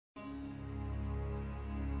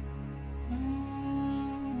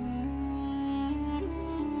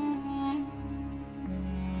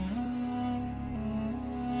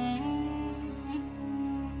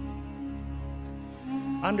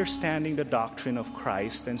understanding the doctrine of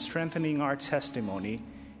Christ and strengthening our testimony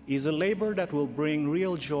is a labor that will bring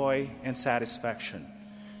real joy and satisfaction.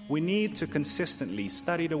 We need to consistently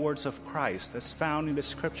study the words of Christ as found in the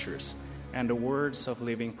Scriptures and the words of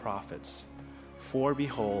living prophets. For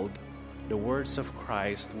behold, the words of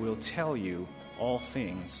Christ will tell you all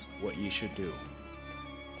things what you should do.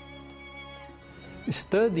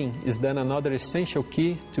 Studying is then another essential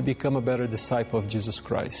key to become a better disciple of Jesus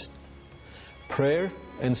Christ. Prayer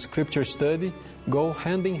and Scripture study go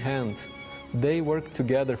hand in hand. They work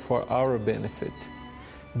together for our benefit.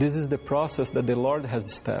 This is the process that the Lord has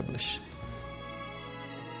established.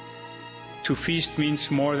 To feast means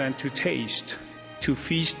more than to taste. To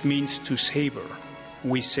feast means to savor.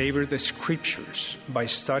 We savor the Scriptures by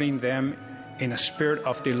studying them in a spirit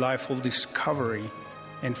of delightful discovery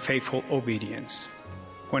and faithful obedience.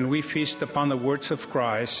 When we feast upon the words of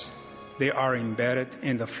Christ, they are embedded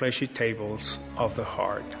in the fleshy tables of the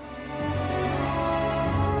heart.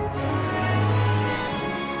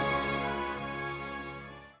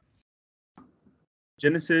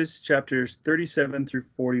 Genesis chapters 37 through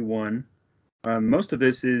 41. Most of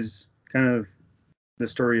this is kind of the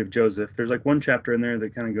story of Joseph. There's like one chapter in there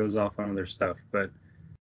that kind of goes off on other stuff, but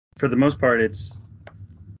for the most part, it's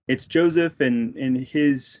Joseph and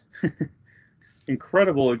his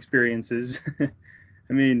incredible experiences.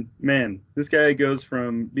 I mean, man, this guy goes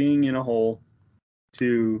from being in a hole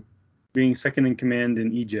to being second in command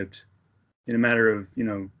in Egypt in a matter of,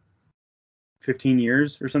 15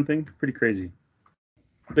 years or something. Pretty crazy.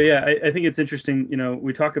 But yeah, I think it's interesting.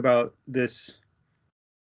 We talk about this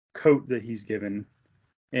coat that he's given,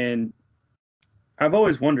 and I've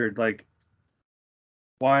always wondered, like,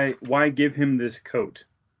 why give him this coat?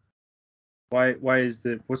 Why what's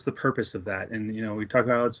the purpose of that? And we talk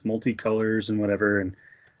about it's multicolors and whatever, and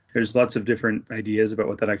there's lots of different ideas about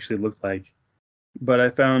what that actually looked like. But I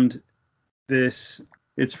found this.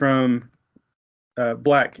 It's from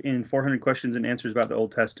Black in 400 Questions and Answers about the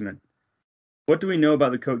Old Testament. What do we know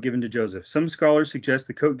about the coat given to Joseph? Some scholars suggest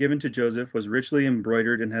the coat given to Joseph was richly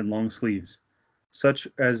embroidered and had long sleeves, such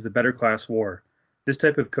as the better class wore. This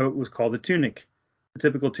type of coat was called a tunic. The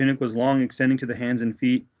typical tunic was long, extending to the hands and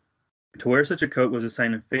feet. To wear such a coat was a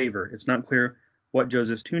sign of favor. It's not clear what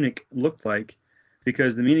Joseph's tunic looked like,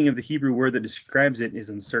 because the meaning of the Hebrew word that describes it is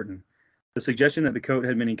uncertain. The suggestion that the coat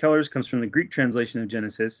had many colors comes from the Greek translation of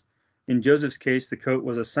Genesis. In Joseph's case, the coat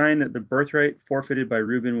was a sign that the birthright forfeited by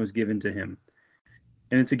Reuben was given to him.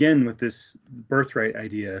 And it's again with this birthright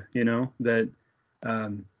idea, that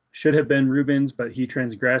should have been Reuben's, but he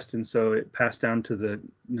transgressed, and so it passed down to the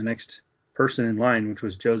next person in line, which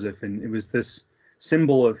was Joseph, and it was this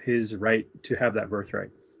symbol of his right to have that birthright.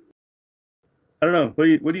 I don't know.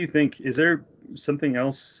 What do you think? Is there something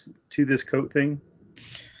else to this coat thing?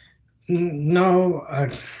 No,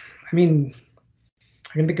 I can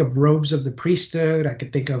think of robes of the priesthood. I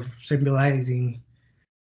could think of symbolizing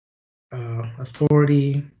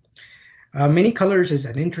authority. Many colors is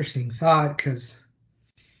an interesting thought because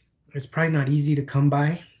it's probably not easy to come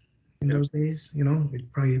by in those days.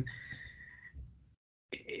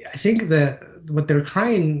 I think that what they're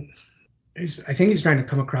trying is, I think he's trying to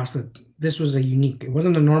come across that this was a unique. It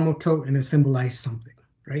wasn't a normal coat, and it symbolized something,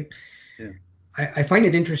 right? Yeah. I find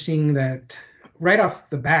it interesting that right off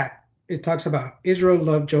the bat, it talks about Israel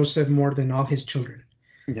loved Joseph more than all his children.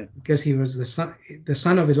 Yeah. Because he was the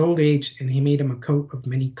son of his old age, and he made him a coat of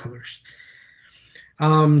many colors.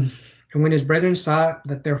 And when his brethren saw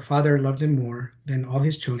that their father loved him more than all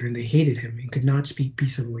his children, they hated him and could not speak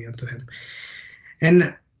peaceably unto him.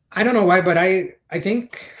 And I don't know why, but I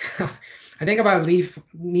think about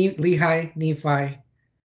Lehi, Nephi,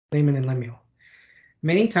 Laman, and Lemuel.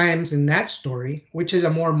 Many times in that story, which is a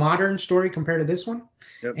more modern story compared to this one,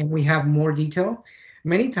 yep, and we have more detail,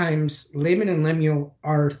 many times Laman and Lemuel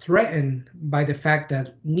are threatened by the fact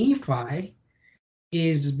that Nephi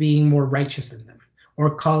is being more righteous than them,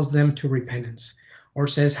 or calls them to repentance, or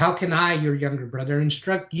says, how can I, your younger brother,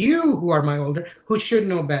 instruct you who are my older, who should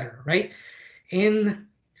know better, right? And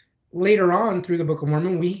later on through the Book of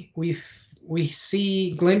Mormon, we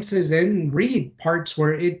see glimpses and read parts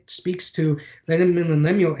where it speaks to Laman and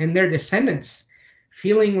Lemuel and their descendants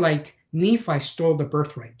feeling like Nephi stole the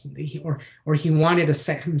birthright, or he wanted to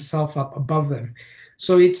set himself up above them.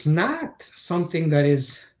 So it's not something that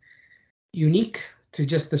is unique to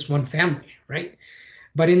just this one family, right?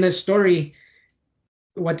 But in this story,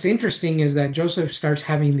 what's interesting is that Joseph starts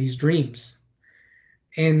having these dreams.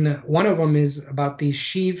 And one of them is about these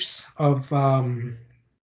sheaves of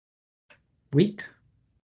wheat.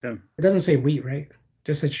 Yeah. It doesn't say wheat, right? It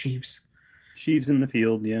just says sheaves. Sheaves in the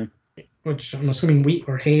field, yeah. Which I'm assuming wheat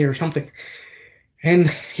or hay or something. And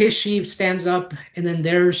his sheep stands up, and then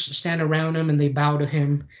theirs stand around him, and they bow to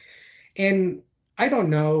him. And I don't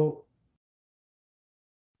know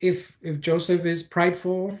if Joseph is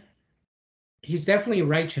prideful. He's definitely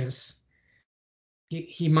righteous.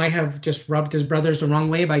 He might have just rubbed his brothers the wrong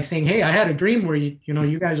way by saying, "Hey, I had a dream where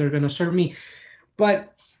you guys are going to serve me."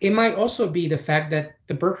 But it might also be the fact that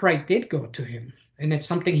the birthright did go to him, and it's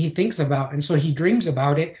something he thinks about, and so he dreams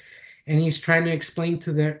about it, and he's trying to explain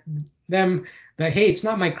to them that, hey, it's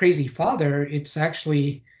not my crazy father. It's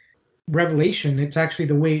actually revelation. It's actually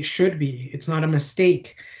the way it should be. It's not a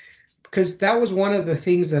mistake. Because that was one of the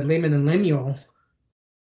things that Laman and Lemuel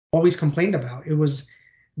always complained about. It was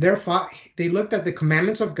they looked at the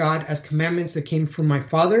commandments of God as commandments that came from my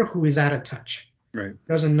father, who is out of touch, Right.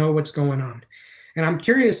 doesn't know what's going on. And I'm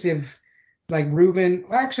curious if, like,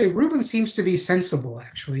 Reuben seems to be sensible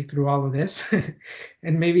actually through all of this,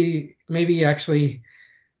 and maybe actually,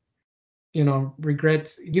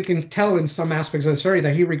 regrets. You can tell in some aspects of the story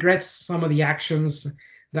that he regrets some of the actions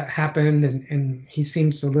that happened, and he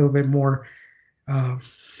seems a little bit more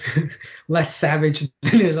less savage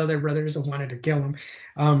than his other brothers that wanted to kill him.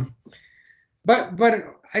 But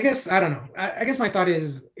I guess, I don't know. I guess my thought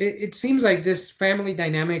is it seems like this family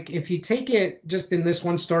dynamic, if you take it just in this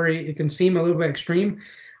one story, it can seem a little bit extreme.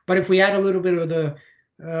 But if we add a little bit of the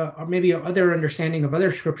or maybe other understanding of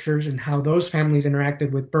other scriptures and how those families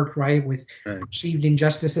interacted with birthright, with perceived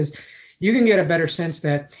injustices, you can get a better sense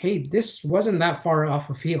that, hey, this wasn't that far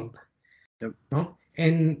off a field. Yep.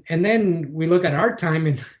 And then we look at our time,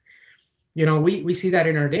 and we see that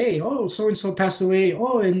in our day. Oh, so and so passed away.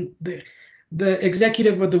 Oh, and the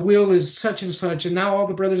executive of the will is such and such, and now all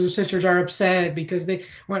the brothers and sisters are upset because they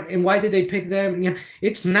want. And why did they pick them?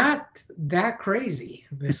 It's not that crazy.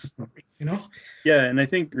 This, Yeah, and I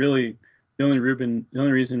think really the only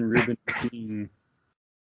reason Reuben is being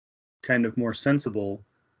kind of more sensible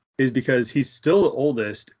is because he's still the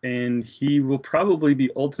oldest, and he will probably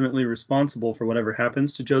be ultimately responsible for whatever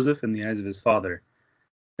happens to Joseph in the eyes of his father.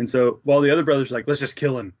 And so while the other brothers are like, let's just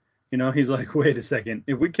kill him, he's like, wait a second,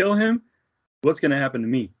 if we kill him, what's going to happen to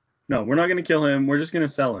me? No, we're not going to kill him. We're just going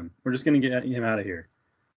to sell him. We're just going to get him out of here.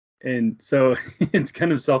 And so it's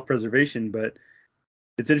kind of self-preservation, but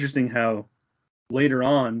it's interesting how later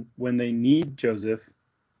on, when they need Joseph,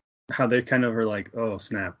 how they kind of are like, oh,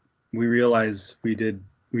 snap, we realize we did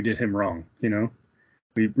him wrong.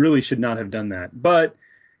 We really should not have done that. But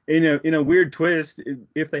in a weird twist,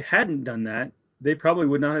 if they hadn't done that, they probably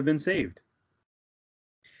would not have been saved.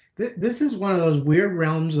 This is one of those weird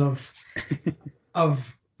realms of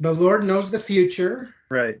the Lord knows the future.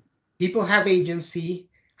 Right. People have agency.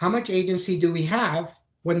 How much agency do we have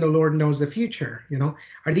when the Lord knows the future?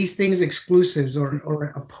 Are these things exclusives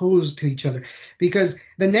or opposed to each other? Because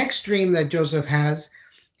the next dream that Joseph has,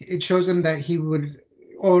 it shows him that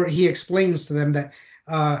he explains to them that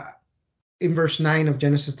in verse 9 of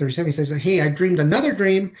Genesis 37, he says, hey, I dreamed another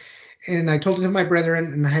dream, and I told it to my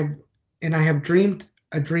brethren, and I have dreamed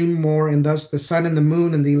a dream more, and thus the sun and the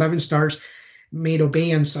moon and the 11 stars made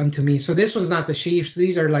obeisance unto me. So this one's not the sheep.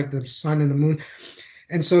 These are like the sun and the moon.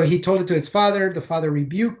 And so he told it to his father. The father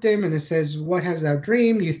rebuked him, and it says, what hast thou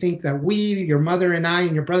dreamed? You think that we, your mother and I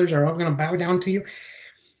and your brothers, are all going to bow down to you?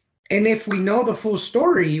 And if we know the full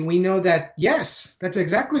story, we know that, yes, that's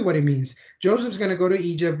exactly what it means. Joseph's going to go to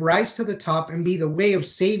Egypt, rise to the top, and be the way of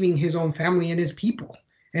saving his own family and his people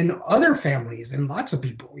and other families and lots of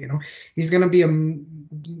people. He's going to be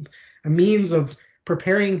a means of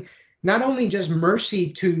preparing not only just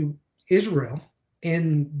mercy to Israel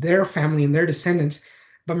and their family and their descendants,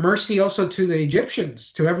 but mercy also to the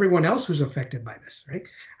Egyptians, to everyone else who's affected by this, right?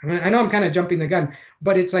 I know I'm kind of jumping the gun,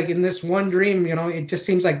 but it's like in this one dream, it just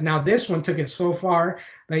seems like now this one took it so far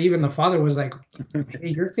that even the father was like, hey,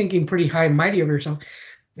 you're thinking pretty high and mighty of yourself.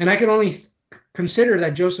 And I can only consider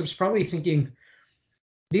that Joseph's probably thinking,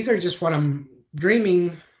 these are just what I'm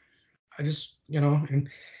dreaming. I just,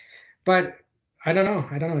 but I don't know.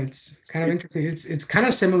 It's kind of interesting. It's kind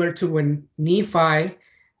of similar to when Nephi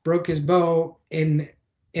broke his bow and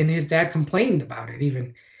his dad complained about it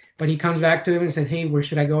even, but he comes back to him and says, hey, where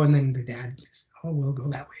should I go? And then the dad says, oh, we'll go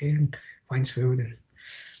that way, and finds food. And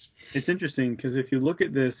it's interesting because if you look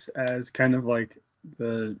at this as kind of like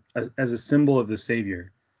as a symbol of the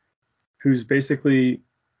Savior, who's basically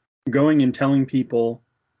going and telling people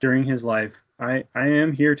during his life, I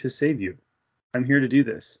am here to save you. I'm here to do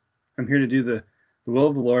this. I'm here to do the will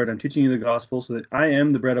of the Lord. I'm teaching you the gospel so that I am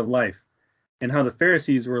the bread of life. And how the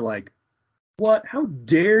Pharisees were like, what? How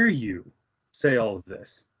dare you say all of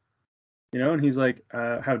this? And he's like,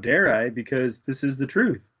 how dare I? Because this is the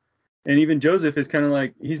truth. And even Joseph is kind of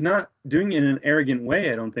like, he's not doing it in an arrogant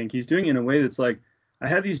way, I don't think. He's doing it in a way that's like, I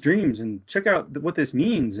had these dreams, and check out what this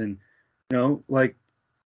means. And, like,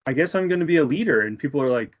 I guess I'm going to be a leader. And people are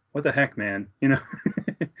like, what the heck, man?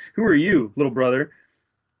 Who are you, little brother?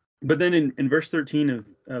 But then in verse 13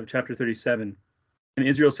 of chapter 37, and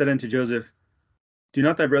Israel said unto Joseph, do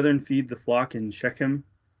not thy brethren feed the flock in Shechem?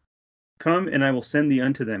 Come, and I will send thee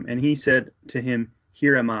unto them. And he said to him,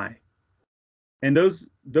 here am I. And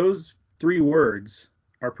those 3 words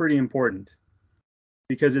are pretty important,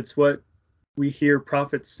 because it's what we hear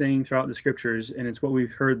prophets saying throughout the scriptures, and it's what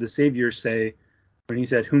we've heard the Savior say when he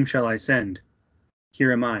said, whom shall I send?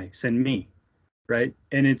 Here am I, send me, right?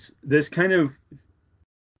 And it's this kind of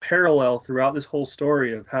parallel throughout this whole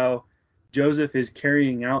story of how Joseph is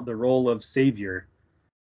carrying out the role of Savior,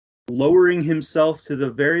 lowering himself to the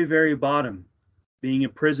very, very bottom, being a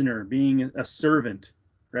prisoner, being a servant,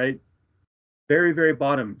 right? Very, very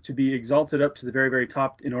bottom, to be exalted up to the very, very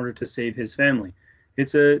top in order to save his family.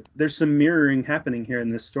 There's some mirroring happening here in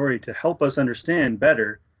this story to help us understand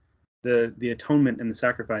better the atonement and the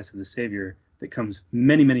sacrifice of the Savior that comes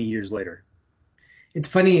many, many years later. It's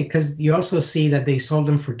funny because you also see that they sold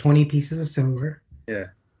him for 20 pieces of silver. Yeah.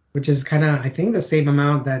 Which is kind of, I think, the same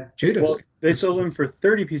amount that Judas. Well, they sold him for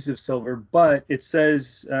 30 pieces of silver, but it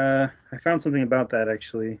says, I found something about that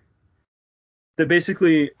actually, that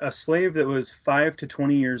basically a slave that was 5 to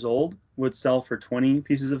 20 years old would sell for 20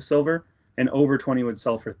 pieces of silver, and over 20 would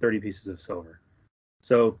sell for 30 pieces of silver.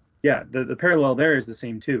 So yeah, the parallel there is the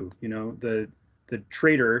same too. The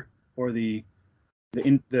trader, or the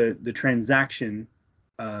transaction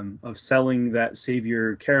of selling that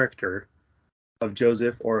Savior character of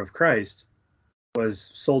Joseph or of Christ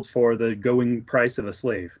was sold for the going price of a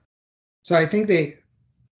slave. So I think they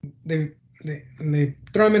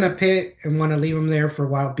throw him in a pit and want to leave him there for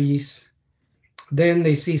wild beasts. Then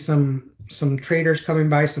they see some traders coming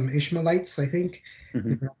by, some Ishmaelites, I think.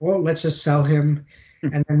 Mm-hmm. Well, let's just sell him.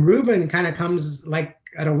 And then Reuben kind of comes like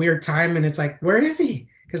at a weird time, and it's like, where is he?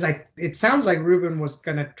 Because it sounds like Reuben was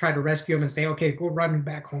gonna try to rescue him and say, okay, go run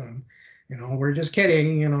back home. We're just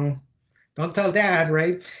kidding. Don't tell Dad,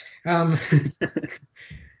 right?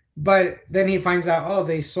 But then he finds out,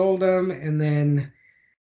 they sold him, and then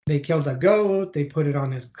they killed a goat. They put it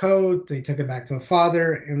on his coat. They took it back to the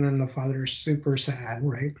father, and then the father's super sad,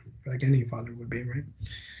 right? Like any father would be, right?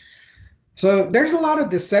 So there's a lot of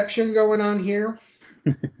deception going on here.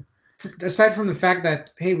 Aside from the fact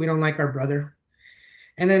that, hey, we don't like our brother.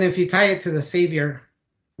 And then if you tie it to the Savior,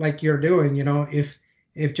 like you're doing,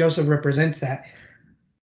 if Joseph represents that,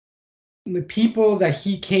 the people that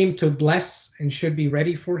he came to bless and should be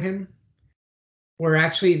ready for him were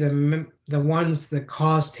actually the ones that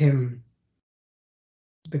caused him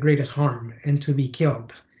the greatest harm and to be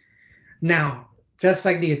killed. Now, just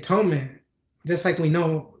like the atonement, just like we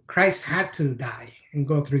know Christ had to die and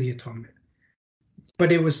go through the atonement,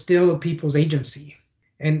 but it was still people's agency.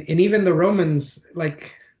 And even the Romans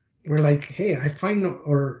were like, hey, I find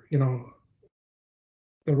the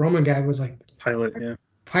Roman guy was like,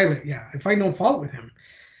 Pilate, yeah, I find no fault with him.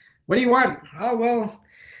 What do you want? Oh, well,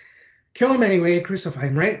 kill him anyway, crucify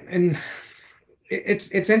him, right? And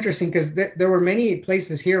it's interesting because there were many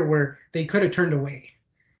places here where they could have turned away.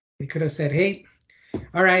 They could have said, hey,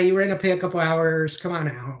 all right, you were in the pit a couple hours, come on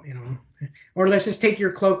out, or let's just take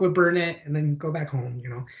your cloak, we'll burn it, and then go back home,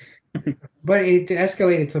 But it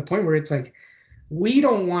escalated to the point where it's like, we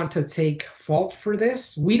don't want to take fault for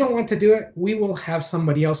this. We don't want to do it. We will have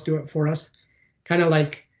somebody else do it for us. Kind of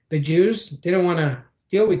like the Jews didn't want to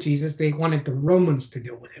deal with Jesus. They wanted the Romans to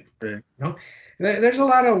deal with him. Right. There's a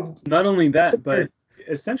lot of... Not only that, but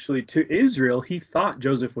essentially to Israel, he thought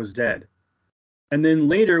Joseph was dead. And then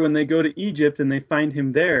later when they go to Egypt and they find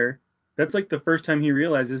him there, that's like the first time he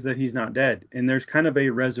realizes that he's not dead. And there's kind of a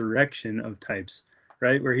resurrection of types,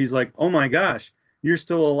 right? Where he's like, oh my gosh, you're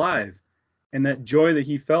still alive. And that joy that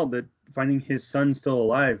he felt that finding his son still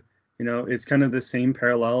alive, it's kind of the same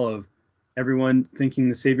parallel of everyone thinking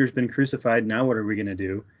the Savior's been crucified. Now what are we going to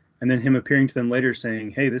do? And then him appearing to them later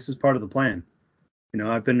saying, hey, this is part of the plan.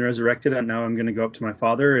 I've been resurrected, and now I'm going to go up to my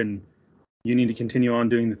Father, and you need to continue on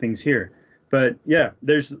doing the things here. But yeah,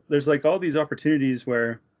 there's like all these opportunities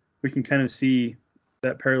where we can kind of see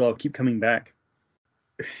that parallel keep coming back.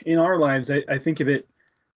 In our lives, I think of it,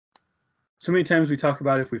 so many times we talk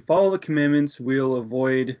about if we follow the commandments, we'll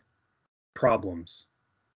avoid problems.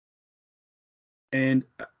 And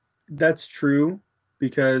that's true,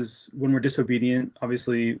 because when we're disobedient,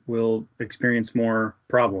 obviously we'll experience more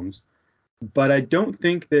problems. But I don't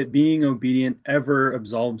think that being obedient ever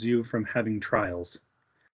absolves you from having trials.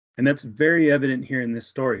 And that's very evident here in this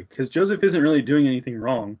story, because Joseph isn't really doing anything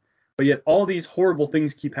wrong, but yet all these horrible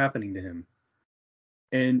things keep happening to him.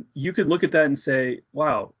 And you could look at that and say,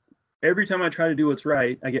 wow, every time I try to do what's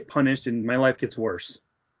right, I get punished and my life gets worse.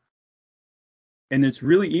 And it's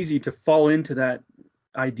really easy to fall into that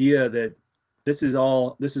idea that this is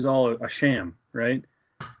all a sham, right?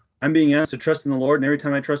 I'm being asked to trust in the Lord, and every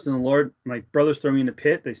time I trust in the Lord, my brothers throw me in a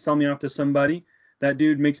pit. They sell me off to somebody. That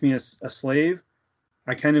dude makes me a slave.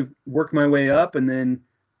 I kind of work my way up, and then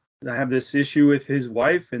I have this issue with his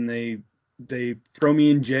wife, and they throw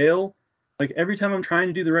me in jail. Like every time I'm trying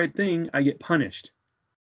to do the right thing, I get punished,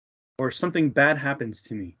 or something bad happens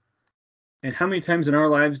to me. And how many times in our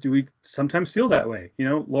lives do we sometimes feel that way? You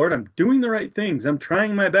know, Lord, I'm doing the right things. I'm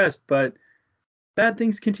trying my best, but bad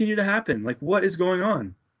things continue to happen. Like, what is going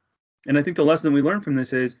on? And I think the lesson that we learn from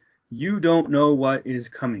this is you don't know what is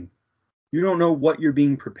coming. You don't know what you're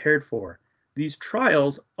being prepared for. These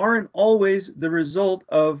trials aren't always the result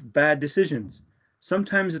of bad decisions.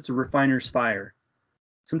 Sometimes it's a refiner's fire.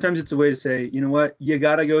 Sometimes it's a way to say, you know what, you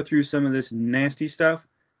got to go through some of this nasty stuff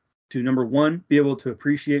to, number one, be able to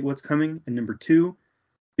appreciate what's coming, and number two,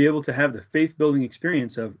 be able to have the faith-building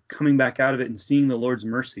experience of coming back out of it and seeing the Lord's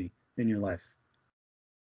mercy in your life.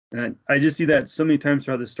 And I just see that so many times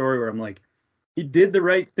throughout the story where I'm like, he did the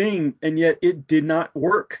right thing, and yet it did not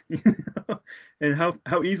work. And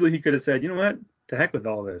how easily he could have said, you know what, to heck with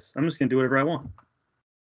all this. I'm just going to do whatever I want.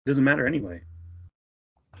 It doesn't matter anyway.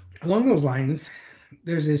 Along those lines,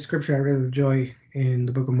 there's a scripture I really enjoy in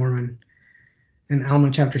the Book of Mormon, in Alma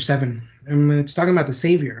chapter 7. And it's talking about the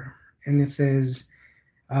Savior. And it says,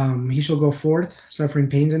 he shall go forth, suffering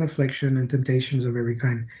pains and affliction and temptations of every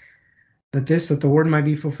kind. That the word might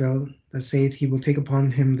be fulfilled, that saith, he will take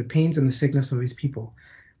upon him the pains and the sickness of his people.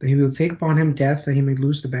 That he will take upon him death, that he may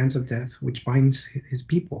loose the bands of death, which binds his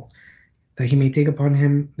people. That he may take upon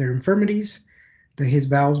him their infirmities, that his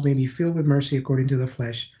bowels may be filled with mercy according to the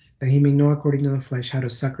flesh, that he may know according to the flesh how to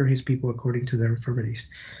succor his people according to their infirmities.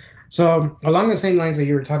 So along the same lines that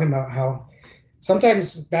you were talking about, how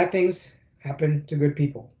sometimes bad things happen to good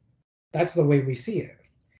people. That's the way we see it.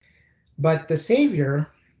 But the Savior,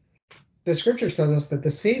 the scriptures tell us that the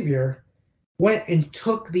Savior went and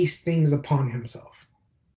took these things upon himself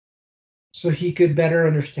so he could better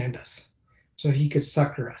understand us, so he could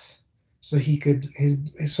succor us, so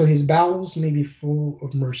his bowels may be full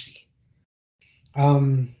of mercy.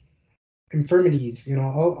 Infirmities,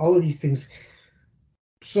 all of these things.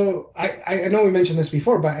 So I know we mentioned this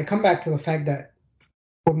before, but I come back to the fact that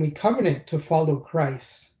when we covenant to follow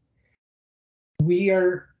Christ, we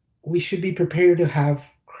should be prepared to have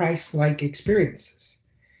Christ-like experiences.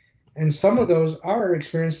 And some of those are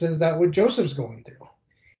experiences that what Joseph's going through.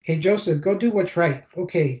 Hey, Joseph, go do what's right.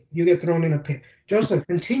 Okay, you get thrown in a pit. Joseph,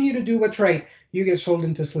 continue to do what's right. You get sold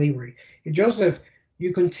into slavery. Hey, Joseph,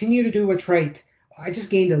 you continue to do what's right. I just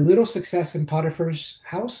gained a little success in Potiphar's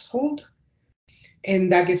household,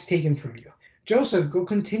 and that gets taken from you. Joseph, go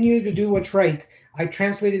continue to do what's right. I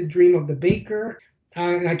translated the dream of the baker,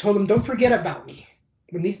 and I told him, don't forget about me.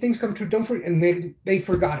 When these things come true, don't forget. And they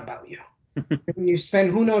forgot about you. And you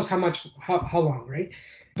spend who knows how long, right?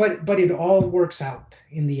 But it all works out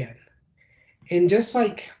in the end. And just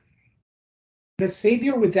like the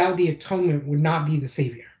Savior without the atonement would not be the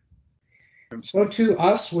Savior, so to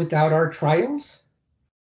us without our trials,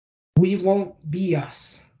 we won't be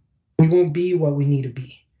us. We won't be what we need to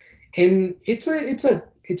be. And it's a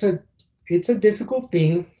difficult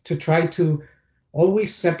thing to try to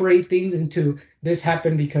always separate things into this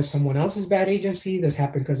happened because someone else's bad agency, this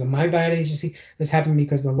happened because of my bad agency, this happened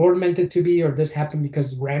because the Lord meant it to be, or this happened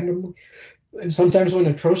because randomly. And sometimes when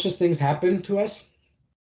atrocious things happen to us,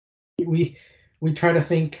 we try to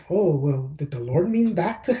think, oh, well, did the Lord mean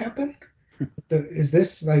that to happen? Is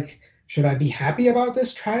this like, should I be happy about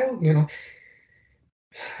this trial?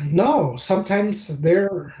 No, sometimes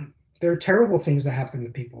there are terrible things that happen to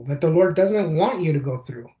people that the Lord doesn't want you to go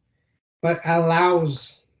through, but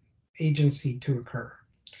allows agency to occur.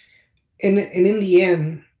 And in the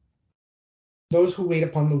end, those who wait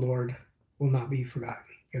upon the Lord will not be forgotten,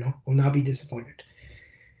 will not be disappointed.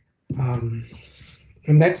 And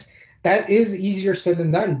that is easier said than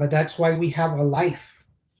done, but that's why we have a life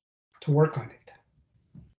to work on it.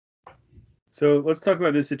 So let's talk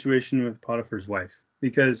about this situation with Potiphar's wife,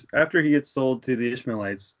 because after he gets sold to the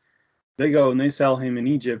Ishmaelites, they go and they sell him in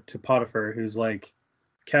Egypt to Potiphar, who's like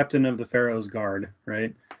captain of the Pharaoh's guard,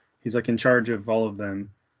 right? He's like in charge of all of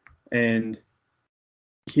them. And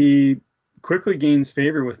he quickly gains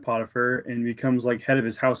favor with Potiphar and becomes like head of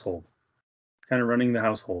his household, kind of running the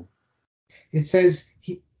household. It says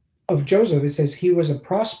of Joseph, it says he was a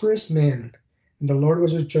prosperous man, and the Lord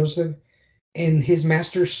was with Joseph, and his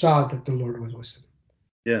master saw that the Lord was with him.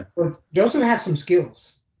 Yeah. But Joseph has some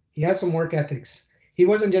skills. He has some work ethics. He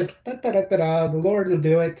wasn't just da, da, da, da, da, the Lord will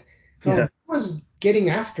do it. No, Yeah. he was getting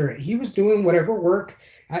after it. He was doing whatever work.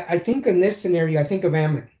 I think in this scenario, I think of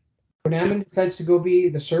Ammon. When Ammon decides to go be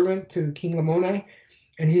the servant to King Lamoni,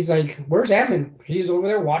 and he's like, "Where's Ammon? He's over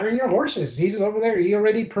there watering your horses. He's over there. He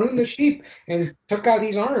already pruned the sheep and took out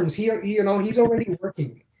these arms. He's already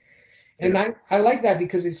working." And I like that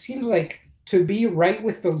because it seems like to be right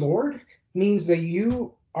with the Lord means that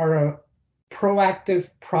you are a proactive,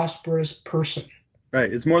 prosperous person.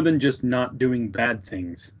 Right. It's more than just not doing bad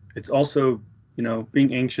things. It's also,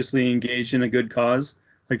 being anxiously engaged in a good cause.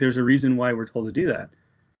 Like there's a reason why we're told to do that.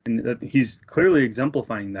 And that he's clearly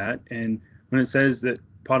exemplifying that. And when it says that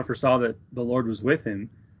Potiphar saw that the Lord was with him,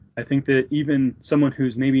 I think that even someone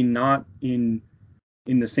who's maybe not in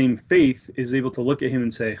the same faith is able to look at him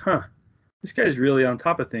and say, this guy's really on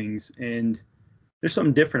top of things, and there's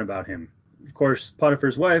something different about him. Of course,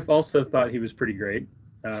 Potiphar's wife also thought he was pretty great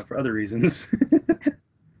for other reasons.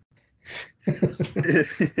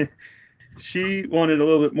 She wanted a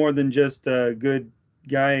little bit more than just a good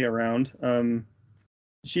guy around.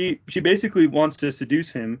 She basically wants to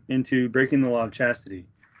seduce him into breaking the law of chastity.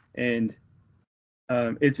 And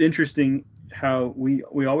it's interesting how we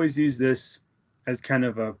always use this as kind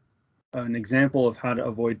of an example of how to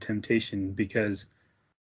avoid temptation, because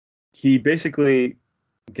he basically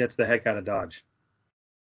gets the heck out of Dodge.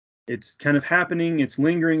 It's kind of happening. It's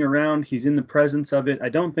lingering around. He's in the presence of it. I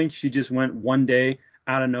don't think she just went one day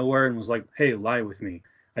out of nowhere and was like, hey, lie with me.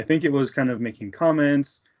 I think it was kind of making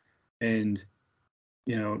comments and,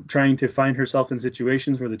 trying to find herself in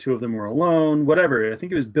situations where the two of them were alone, whatever. I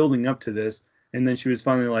think it was building up to this. And then she was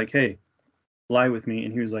finally like, hey, lie with me.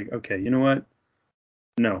 And he was like, okay, you know what?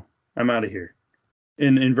 No, I'm out of here.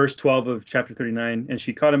 In verse 12 of chapter 39, and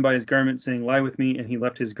she caught him by his garment, saying, lie with me. And he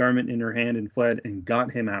left his garment in her hand and fled and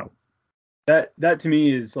got him out. That to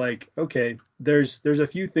me is like, okay, there's a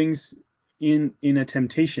few things in a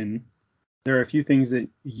temptation. There are a few things that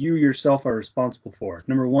you yourself are responsible for.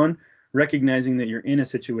 Number one, recognizing that you're in a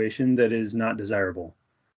situation that is not desirable.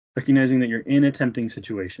 Recognizing that you're in a tempting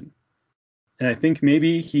situation. And I think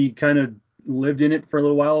maybe he kind of lived in it for a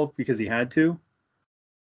little while because he had to.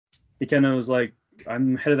 He kind of was like,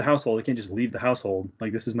 I'm head of the household. I can't just leave the household.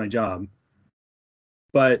 Like, this is my job.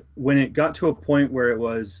 But when it got to a point where it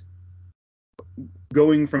was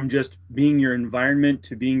going from just being your environment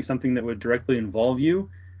to being something that would directly involve you,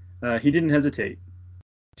 he didn't hesitate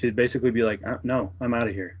to basically be like, no, I'm out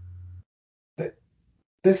of here.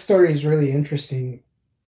 This story is really interesting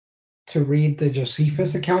to read the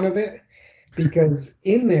Josephus account of it, because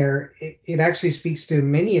in there, it actually speaks to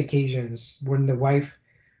many occasions when the wife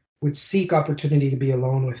would seek opportunity to be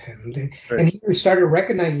alone with him. Right. And he started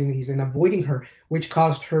recognizing these and avoiding her, which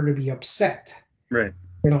caused her to be upset. Right.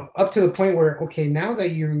 Up to the point where, okay, now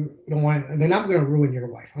that you don't want, then I'm going to ruin your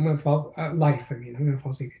life. I'm going to fall I'm going to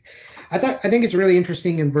fall asleep. I think it's really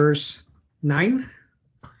interesting in verse 9,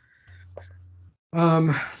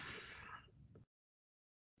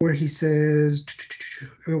 where he says,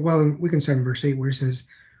 well, we can start in verse 8, where he says,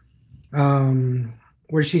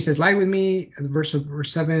 where she says, lie with me, verse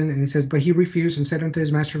 7, and he says, but he refused and said unto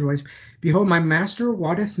his master's wife, behold, my master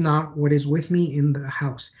wotteth not what is with me in the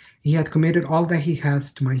house. He hath committed all that he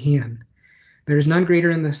hath to my hand. There is none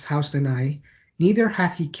greater in this house than I, neither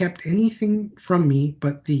hath he kept anything from me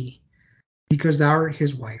but thee, because thou art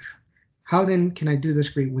his wife. How then can I do this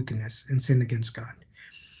great wickedness and sin against God?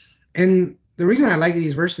 And the reason I like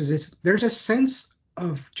these verses is there's a sense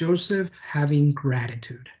of Joseph having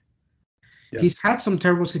gratitude. Yeah. He's had some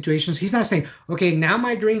terrible situations. He's not saying, okay, now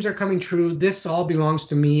my dreams are coming true. This all belongs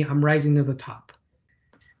to me. I'm rising to the top.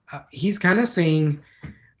 He's kind of saying,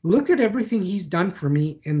 look at everything he's done for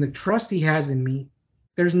me and the trust he has in me.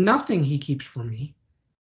 There's nothing he keeps from me.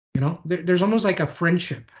 There's almost like a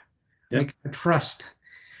friendship, like a trust.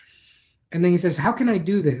 And then he says, how can I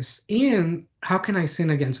do this? And how can I sin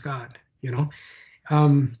against God?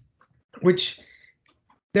 Which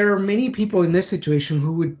there are many people in this situation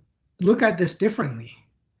who would look at this differently.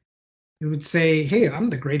 It would say, hey, I'm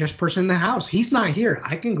the greatest person in the house. He's not here.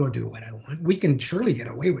 I can go do what I want. We can surely get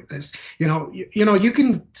away with this. You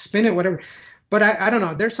can spin it, whatever. But I don't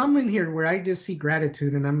know. There's some in here where I just see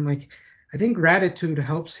gratitude. And I'm like, I think gratitude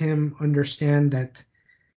helps him understand that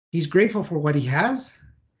he's grateful for what he has.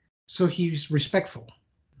 So he's respectful.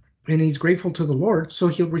 And he's grateful to the Lord. So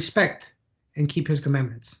he'll respect and keep his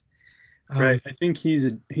commandments. Right. I think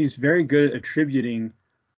he's very good at attributing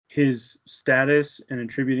his status and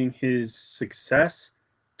attributing his success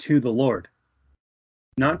to the Lord,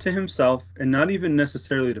 not to himself, and not even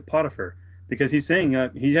necessarily to Potiphar, because he's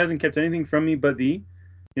saying he hasn't kept anything from me but thee.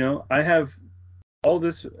 I have all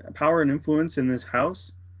this power and influence in this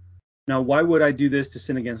house. Now, why would I do this to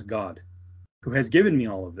sin against God, who has given me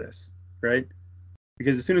all of this, right?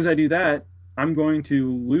 Because as soon as I do that, I'm going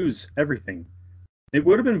to lose everything. It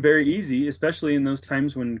would have been very easy, especially in those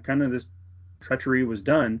times when kind of this treachery was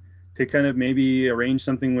done, to kind of maybe arrange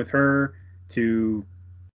something with her to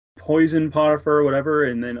poison Potiphar or whatever,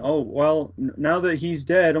 and then, oh, well, now that he's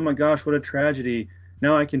dead, oh my gosh, what a tragedy.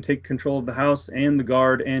 Now I can take control of the house and the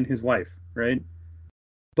guard and his wife, right?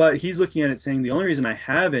 But he's looking at it saying, the only reason I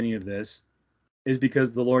have any of this is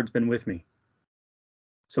because the Lord's been with me.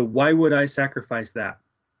 So why would I sacrifice that?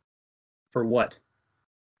 For what?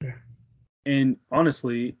 Yeah. And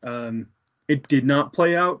honestly, it did not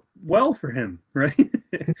play out well for him, right?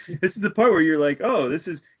 This is the part where you're like, oh,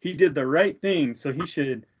 he did the right thing, so he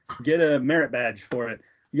should get a merit badge for it.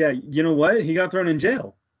 Yeah, you know what? He got thrown in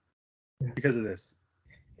jail because of this.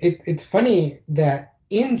 It's funny that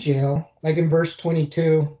in jail, like in verse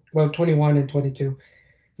 21 and 22,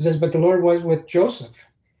 it says, but the Lord was with Joseph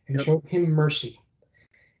and showed him mercy.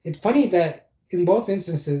 It's funny that in both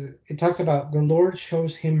instances, it talks about the Lord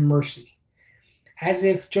shows him mercy, as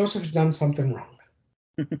if Joseph's done something wrong.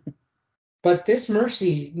 But this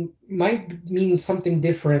mercy might mean something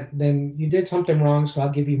different than you did something wrong, so I'll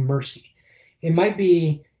give you mercy. It might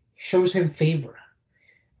be shows him favor,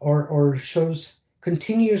 or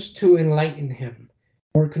continues to enlighten him,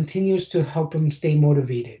 or continues to help him stay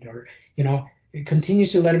motivated, or, it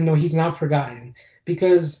continues to let him know he's not forgotten.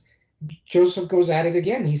 Because Joseph goes at it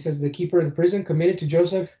again. He says the keeper of the prison committed to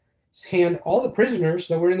Joseph's hand all the prisoners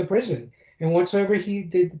that were in the prison. And whatsoever he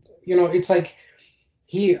did, it's like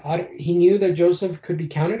he knew that Joseph could be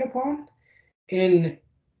counted upon. And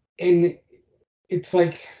it's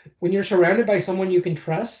like when you're surrounded by someone you can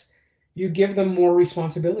trust, you give them more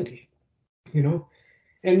responsibility,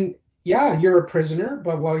 And yeah, you're a prisoner,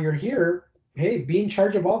 but while you're here, hey, be in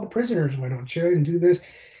charge of all the prisoners, why don't you, and do this.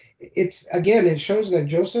 It shows that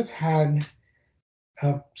Joseph had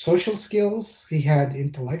social skills. He had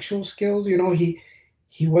intellectual skills.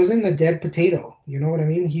 He wasn't a dead potato. You know what I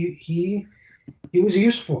mean? He was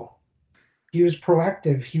useful. He was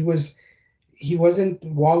proactive. He wasn't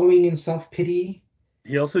wallowing in self-pity.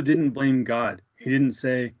 He also didn't blame God. He didn't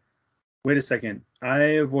say, wait a second, I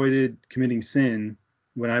avoided committing sin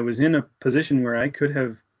when I was in a position where I could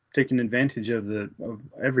have taken advantage of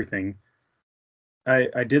everything.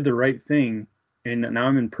 I did the right thing, and now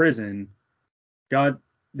I'm in prison. God,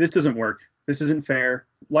 this doesn't work. This isn't fair.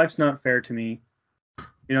 Life's not fair to me.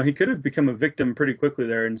 He could have become a victim pretty quickly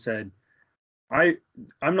there and said,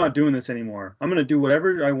 I'm not doing this anymore. I'm going to do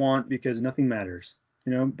whatever I want because nothing matters.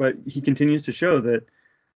 But he continues to show that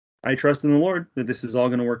I trust in the Lord, that this is all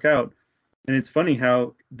going to work out. And it's funny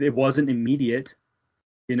how it wasn't immediate.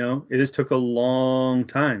 It just took a long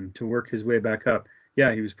time to work his way back up.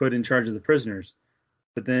 Yeah, he was put in charge of the prisoners.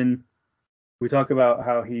 But then we talk about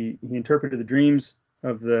how he interpreted the dreams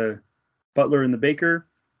of the butler and the baker.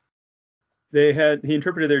 He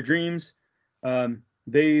interpreted their dreams.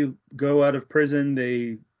 They go out of prison.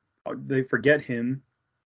 They forget him.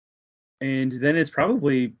 And then it's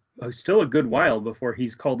probably still a good while before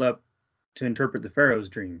he's called up to interpret the Pharaoh's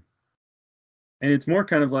dream. And it's more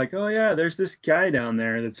kind of like, oh yeah, there's this guy down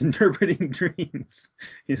there that's interpreting dreams.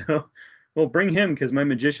 Well, bring him because my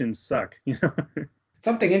magicians suck.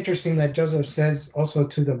 Something interesting that Joseph says also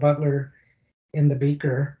to the butler and the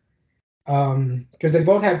baker, because they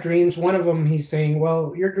both have dreams. One of them, he's saying,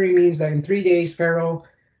 well, your dream means that in 3 days, Pharaoh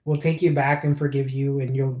will take you back and forgive you,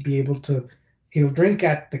 and you'll be able to, drink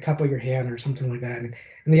at the cup of your hand or something like that. And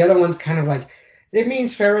the other one's kind of like, it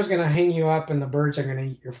means Pharaoh's going to hang you up and the birds are going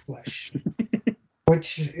to eat your flesh,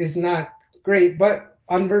 which is not great. But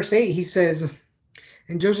on verse 8, he says,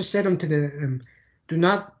 and Joseph said unto them, do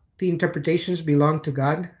not the interpretations belong to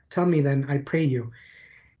God? Tell me then, I pray you.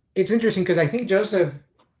 It's interesting because I think Joseph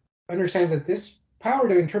understands that this power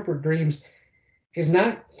to interpret dreams is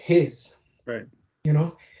not his. Right.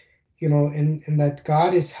 And that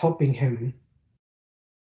God is helping him,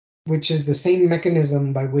 which is the same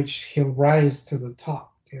mechanism by which he'll rise to the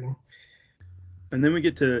top, And then we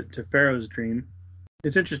get to Pharaoh's dream.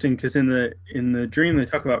 It's interesting because in the dream they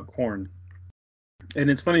talk about corn.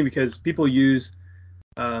 And it's funny because people use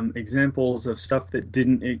examples of stuff that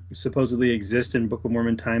didn't supposedly exist in Book of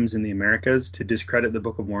Mormon times in the Americas to discredit the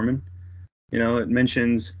Book of Mormon. It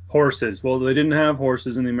mentions horses. Well, they didn't have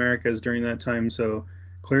horses in the Americas during that time, so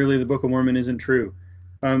clearly the Book of Mormon isn't true.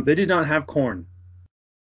 They did not have corn.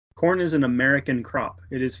 Corn is an American crop.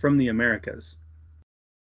 It is from the Americas.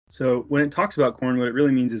 So when it talks about corn, what it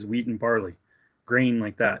really means is wheat and barley, grain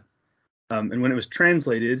like that. And when it was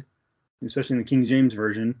translated, especially in the King James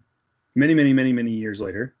Version, many, many, many, many years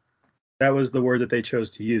later, that was the word that they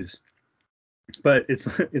chose to use. But it's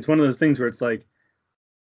one of those things where it's like,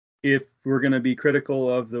 if we're going to be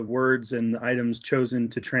critical of the words and the items chosen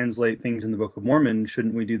to translate things in the Book of Mormon,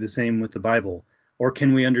 shouldn't we do the same with the Bible? Or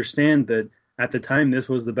can we understand that at the time this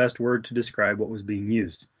was the best word to describe what was being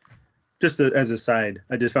used? Just as a side,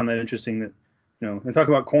 I just found that interesting that, they talk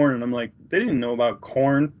about corn, and I'm like, they didn't know about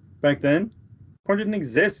corn back then. Corn didn't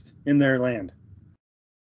exist in their land.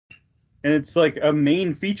 And it's like a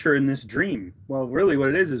main feature in this dream. Well, really what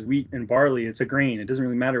it is wheat and barley. It's a grain. It doesn't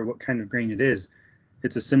really matter what kind of grain it is.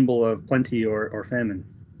 It's a symbol of plenty or famine.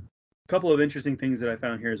 A couple of interesting things that I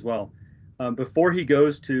found here as well. Before he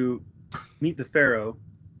goes to meet the Pharaoh,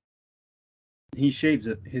 he shaves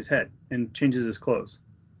his head and changes his clothes.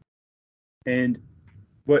 And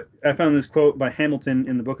what I found this quote by Hamilton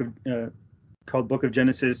in the book of called Book of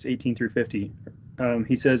Genesis 18 through 50.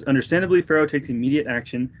 He says, "Understandably, Pharaoh takes immediate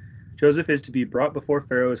action. Joseph is to be brought before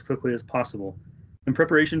Pharaoh as quickly as possible. In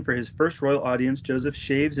preparation for his first royal audience, Joseph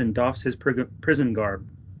shaves and doffs his prison garb.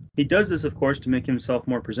 He does this, of course, to make himself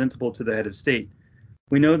more presentable to the head of state.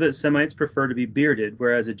 We know that Semites prefer to be bearded,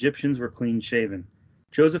 whereas Egyptians were clean-shaven.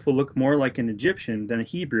 Joseph will look more like an Egyptian than a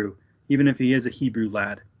Hebrew, even if he is a Hebrew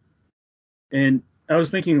lad." And I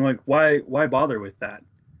was thinking, like, why bother with that?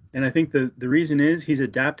 And I think the reason is he's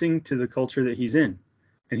adapting to the culture that he's in.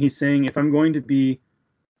 And he's saying, if I'm going to be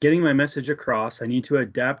getting my message across, I need to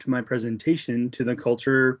adapt my presentation to the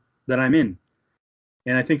culture that I'm in.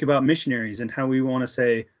 And I think about missionaries and how we want to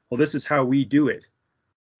say, well, this is how we do it.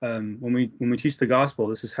 When we teach the gospel,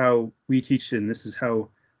 this is how we teach it, and this is how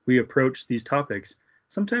we approach these topics.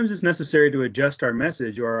 Sometimes it's necessary to adjust our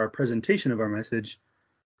message or our presentation of our message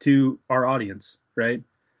to our audience, right?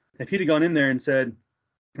 If he'd have gone in there and said,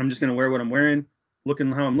 I'm just going to wear what I'm wearing,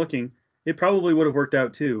 looking how I'm looking, it probably would have worked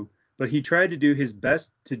out too. But he tried to do his best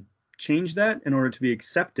to change that in order to be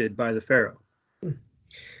accepted by the Pharaoh.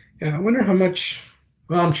 Yeah, I wonder how much,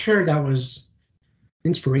 well, I'm sure that was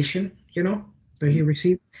inspiration, that he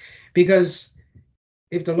received. Because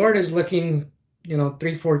if the Lord is looking,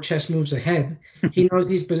 3-4 chess moves ahead, he knows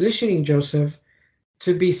he's positioning Joseph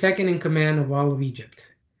to be second in command of all of Egypt.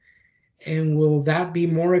 And will that be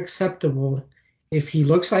more acceptable if he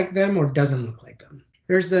looks like them or doesn't look like them?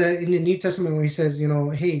 There's in the New Testament where he says,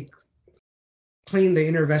 hey, clean the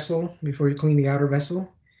inner vessel before you clean the outer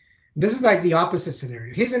vessel. This is like the opposite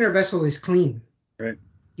scenario. His inner vessel is clean. Right.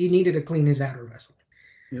 He needed to clean his outer vessel.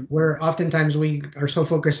 Yep. Where oftentimes we are so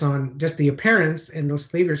focused on just the appearance, and those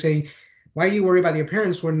believers say, why do you worry about the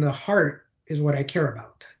appearance when the heart is what I care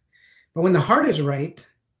about? But when the heart is right,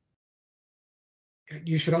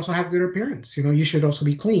 you should also have good appearance. You should also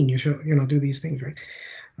be clean. You should, do these things, right?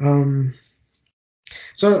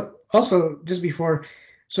 So also just before,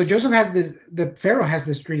 so Joseph has the Pharaoh has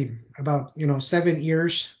this dream about, 7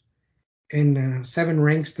 ears and 7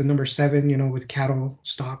 ranks, the number 7, with cattle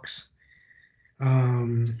stocks,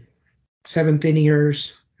 7 thin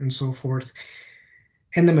ears and so forth.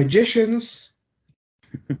 And the magicians,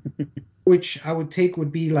 which I would take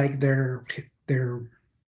would be like their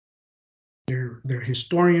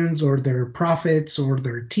historians or their prophets or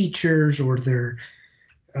their teachers or their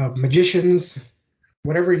magicians,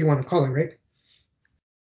 whatever you want to call it, right?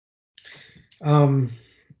 And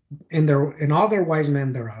all their wise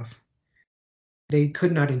men thereof, they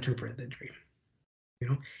could not interpret the dream,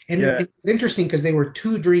 And It's interesting because they were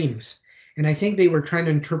 2 dreams, and I think they were trying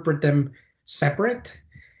to interpret them separate.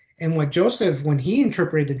 And what Joseph, when he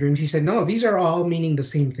interpreted the dreams, he said, no, these are all meaning the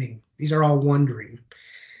same thing. These are all one dream.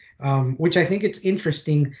 Which I think it's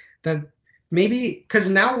interesting that maybe because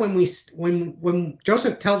now when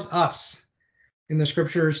Joseph tells us in the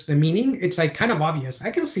scriptures the meaning, it's like kind of obvious.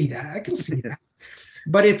 I can see that.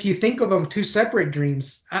 But if you think of them 2 separate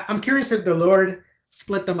dreams, I'm curious if the Lord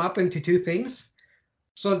split them up into 2 things,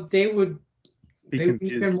 so they would be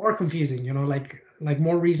even more confusing. Like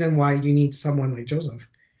more reason why you need someone like Joseph.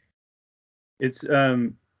 It's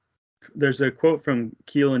there's a quote from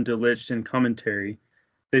Keel and Delitzsch in commentary.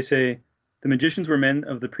 They say, the magicians were men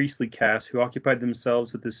of the priestly caste who occupied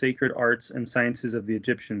themselves with the sacred arts and sciences of the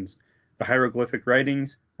Egyptians, the hieroglyphic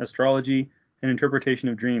writings, astrology, and interpretation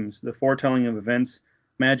of dreams, the foretelling of events,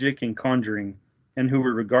 magic, and conjuring, and who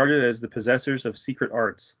were regarded as the possessors of secret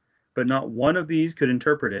arts. But not one of these could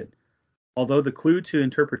interpret it, although the clue to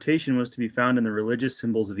interpretation was to be found in the religious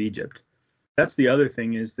symbols of Egypt. That's the other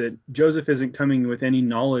thing, is that Joseph isn't coming with any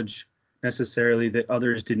knowledge necessarily that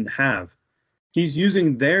others didn't have. He's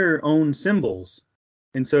using their own symbols.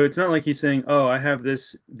 And so it's not like he's saying, oh, I have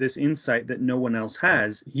this insight that no one else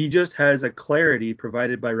has. He just has a clarity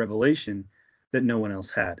provided by revelation that no one else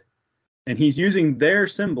had. And he's using their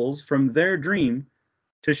symbols from their dream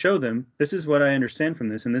to show them, this is what I understand from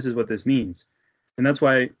this, and this is what this means. And that's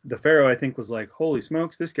why the Pharaoh, I think, was like, holy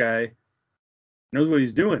smokes, this guy knows what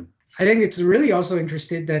he's doing. I think it's really also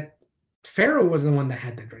interesting that Pharaoh was the one that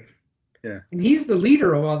had the dream. Yeah. And he's the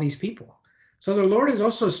leader of all these people. So the Lord is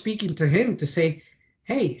also speaking to him to say,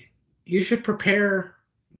 hey, you should prepare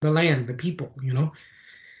the land, the people, you know.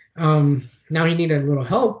 Now he needed a little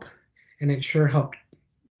help, and it sure helped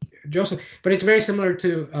Joseph. But it's very similar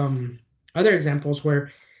to other examples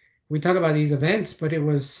where we talk about these events, but it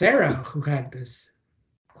was Sarah who had this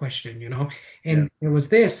question, you know, and it was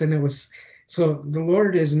this, and it was. So the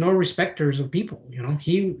Lord is no respecters of people, you know.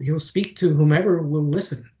 He'll speak to whomever will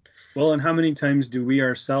listen. Well, and how many times do we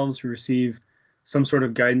ourselves receive some sort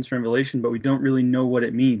of guidance from revelation, but we don't really know what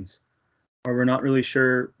it means? Or we're not really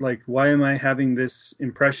sure, like, why am I having this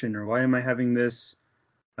impression, or why am I having this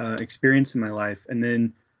experience in my life? And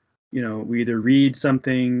then, you know, we either read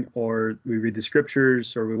something, or we read the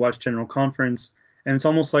scriptures, or we watch General Conference, and it's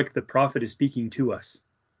almost like the prophet is speaking to us.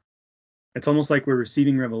 It's almost like we're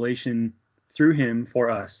receiving revelation through him for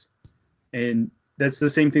us. And that's the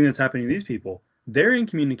same thing that's happening to these people. They're in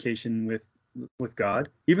communication with God.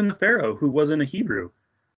 Even the Pharaoh, who wasn't a Hebrew,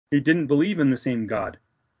 he didn't believe in the same God.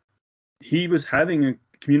 He was having a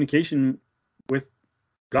communication with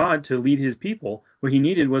God to lead his people. What he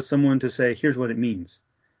needed was someone to say, here's what it means.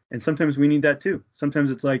 And sometimes we need that too.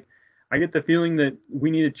 Sometimes it's like, I get the feeling that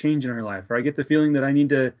we need a change in our life, or I get the feeling that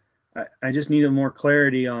I just need a more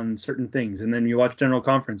clarity on certain things. And then you watch General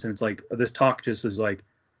Conference and it's like, this talk just is like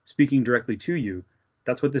speaking directly to you.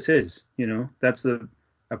 That's what this is, you know. That's a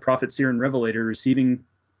prophet, seer, and revelator receiving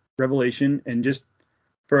revelation, and just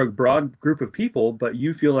for a broad group of people, but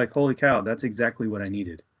you feel like, holy cow, that's exactly what I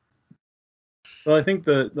needed. Well, I think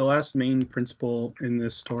the last main principle in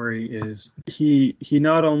this story is he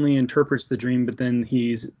not only interprets the dream, but then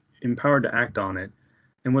he's empowered to act on it.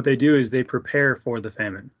 And what they do is they prepare for the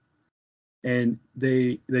famine. And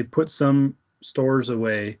they put some stores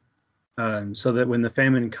away so that when the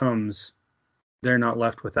famine comes, they're not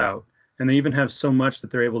left without. And they even have so much that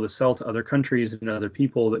they're able to sell to other countries and other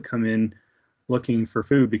people that come in looking for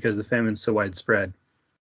food because the famine's so widespread.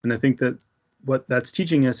 And I think that what that's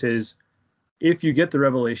teaching us is, if you get the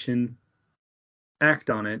revelation,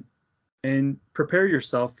 act on it and prepare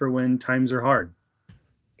yourself for when times are hard.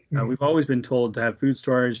 We've always been told to have food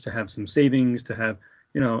storage, to have some savings, to have,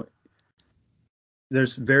 you know,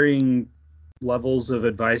 there's varying levels of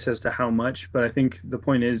advice as to how much, but I think the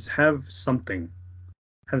point is have something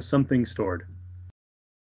stored,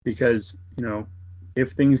 because, you know,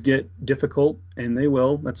 if things get difficult, and they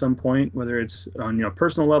will at some point, whether it's on, you know,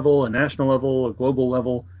 personal level, a national level, a global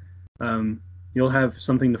level, you'll have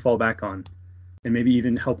something to fall back on and maybe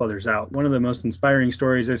even help others out. One of the most inspiring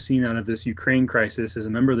stories I've seen out of this Ukraine crisis is a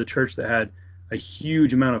member of the church that had a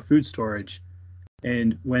huge amount of food storage.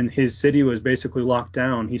 And when his city was basically locked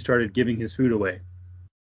down, he started giving his food away.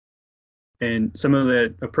 And some of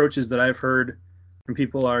the approaches that I've heard from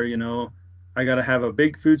people are, you know, I got to have a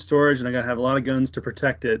big food storage and I got to have a lot of guns to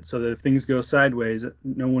protect it so that if things go sideways,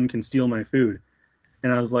 no one can steal my food.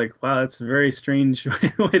 And I was like, wow, that's a very strange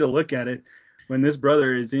way to look at it, when this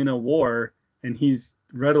brother is in a war and he's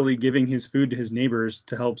readily giving his food to his neighbors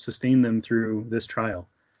to help sustain them through this trial.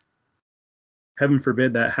 Heaven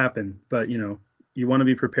forbid that happen, but, you know, you want to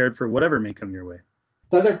be prepared for whatever may come your way.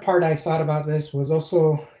 The other part I thought about this was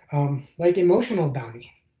also like emotional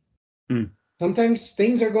bounty. Sometimes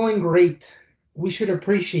things are going great. We should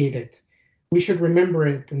appreciate it. We should remember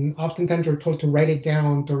it. And oftentimes we're told to write it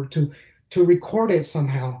down or to record it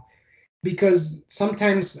somehow, because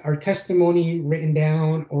sometimes our testimony written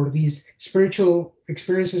down, or these spiritual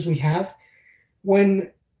experiences we have,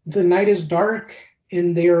 when the night is dark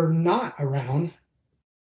and they're not around,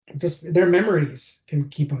 just their memories can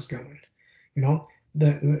keep us going. You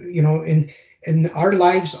know, and our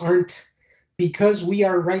lives aren't, because we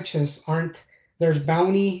are righteous, there's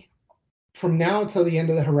bounty from now till the end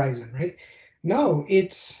of the horizon, right? No,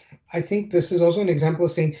 I think this is also an example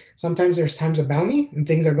of saying sometimes there's times of bounty and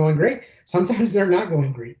things are going great. Sometimes they're not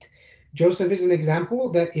going great. Joseph is an example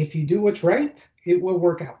that if you do what's right, it will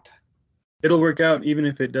work out. It'll work out even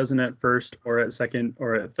if it doesn't at first or at second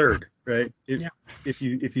or at third, right? If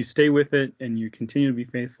you stay with it and you continue to be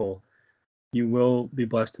faithful, you will be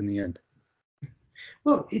blessed in the end.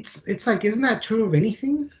 Well, it's like, isn't that true of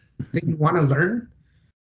anything that you want to learn?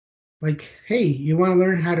 Like, hey, you want to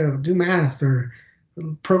learn how to do math or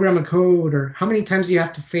program a code, or how many times do you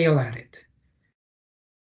have to fail at it?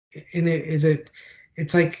 And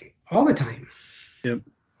it's like all the time. Yep.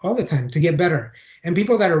 all the time to get better. And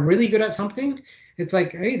people that are really good at something, it's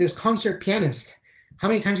like, hey, this concert pianist, how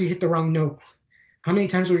many times you hit the wrong note? How many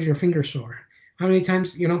times was your finger sore? How many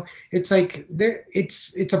times, it's like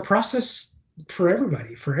it's a process for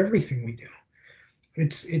everybody, for everything we do.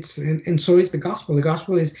 And so is the gospel. The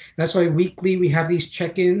gospel is, that's why weekly we have these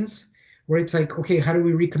check-ins where it's like, okay, how do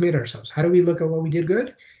we recommit ourselves? How do we look at what we did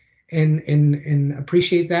good and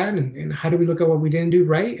appreciate that? And how do we look at what we didn't do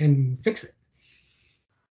right and fix it?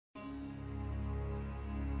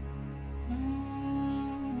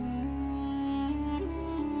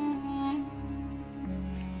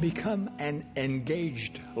 Become an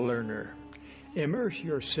engaged learner. Immerse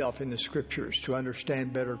yourself in the Scriptures to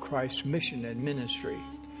understand better Christ's mission and ministry.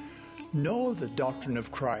 Know the doctrine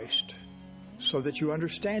of Christ so that you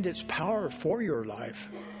understand its power for your life.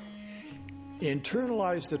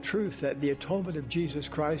 Internalize the truth that the atonement of Jesus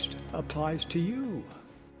Christ applies to you.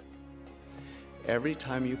 Every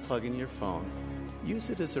time you plug in your phone, use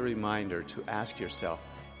it as a reminder to ask yourself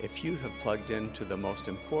if you have plugged into the most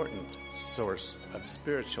important source of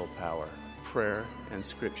spiritual power, prayer and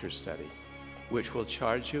Scripture study, which will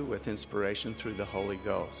charge you with inspiration through the Holy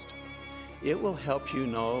Ghost. It will help you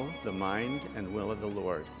know the mind and will of the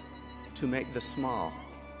Lord to make the small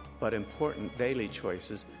but important daily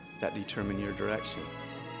choices that determine your direction.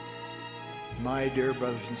 My dear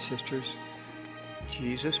brothers and sisters,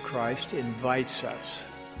 Jesus Christ invites us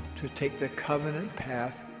to take the covenant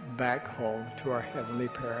path back home to our heavenly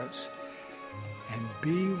parents and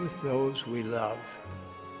be with those we love.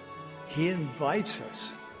 He invites us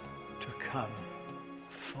to come,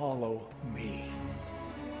 follow me.